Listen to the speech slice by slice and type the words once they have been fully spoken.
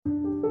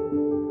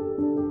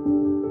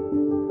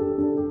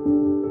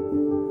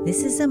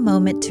This is a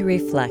moment to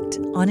reflect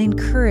on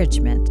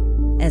encouragement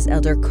as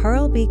Elder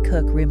Carl B.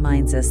 Cook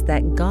reminds us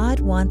that God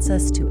wants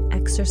us to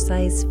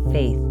exercise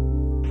faith.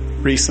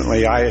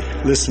 Recently, I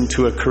listened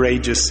to a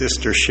courageous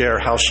sister share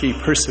how she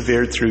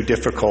persevered through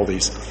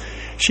difficulties.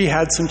 She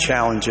had some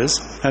challenges,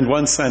 and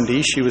one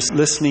Sunday she was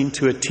listening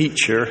to a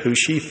teacher who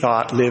she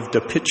thought lived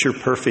a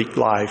picture-perfect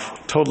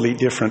life, totally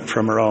different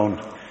from her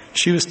own.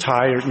 She was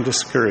tired and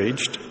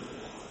discouraged.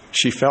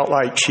 She felt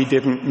like she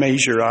didn't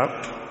measure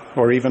up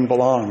or even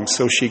belong,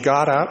 so she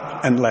got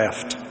up and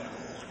left,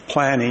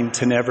 planning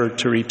to never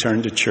to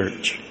return to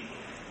church.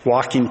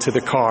 Walking to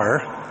the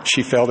car,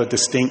 she felt a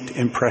distinct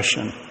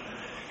impression.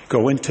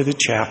 Go into the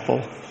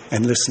chapel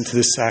and listen to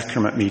the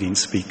sacrament meeting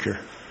speaker.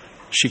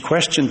 She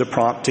questioned the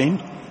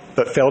prompting,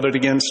 but felt it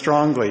again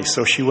strongly,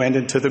 so she went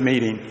into the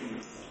meeting.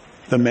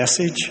 The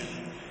message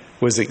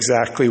was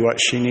exactly what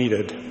she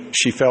needed.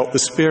 She felt the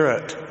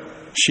Spirit.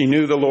 She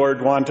knew the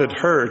Lord wanted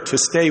her to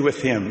stay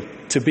with Him,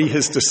 to be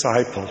His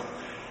disciple,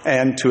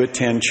 and to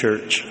attend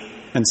church.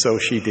 And so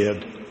she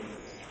did.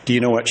 Do you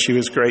know what she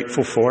was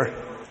grateful for?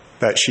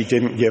 That she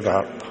didn't give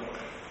up.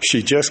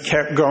 She just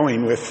kept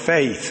going with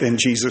faith in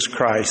Jesus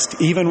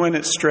Christ, even when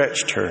it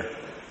stretched her.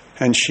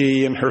 And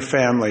she and her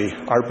family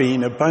are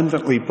being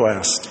abundantly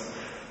blessed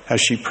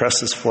as she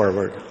presses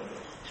forward.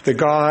 The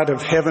God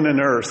of heaven and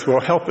earth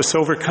will help us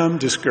overcome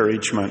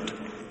discouragement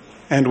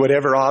and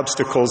whatever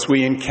obstacles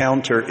we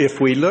encounter if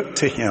we look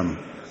to Him,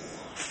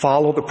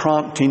 follow the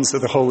promptings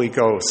of the Holy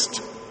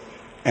Ghost,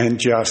 and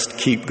just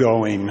keep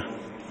going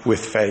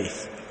with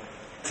faith.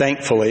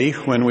 Thankfully,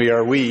 when we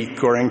are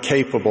weak or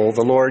incapable,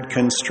 the Lord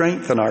can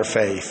strengthen our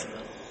faith.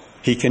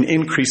 He can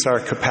increase our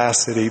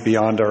capacity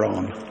beyond our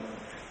own.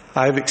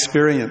 I've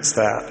experienced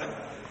that.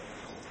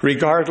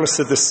 Regardless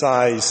of the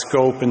size,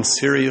 scope, and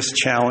serious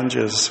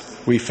challenges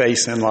we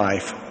face in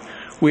life,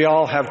 we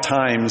all have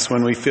times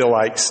when we feel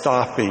like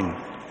stopping,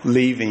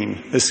 leaving,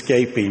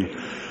 escaping,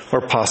 or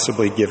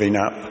possibly giving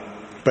up.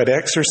 But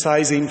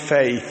exercising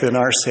faith in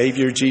our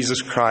Savior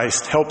Jesus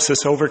Christ helps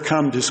us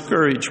overcome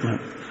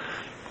discouragement,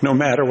 no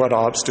matter what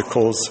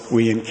obstacles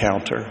we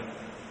encounter.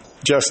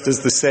 Just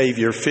as the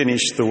Savior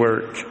finished the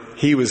work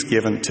He was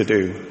given to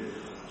do,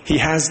 He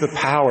has the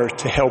power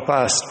to help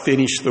us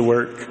finish the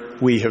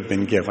work we have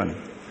been given.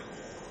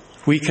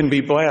 We can be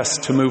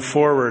blessed to move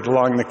forward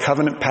along the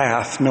covenant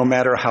path, no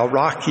matter how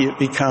rocky it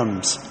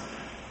becomes,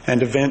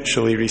 and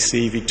eventually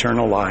receive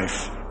eternal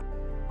life.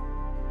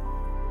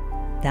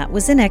 That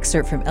was an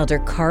excerpt from Elder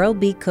Carl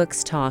B.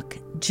 Cook's talk,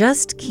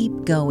 Just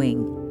Keep Going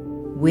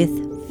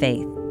with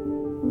Faith.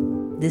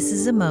 This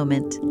is a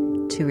moment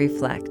to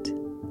reflect.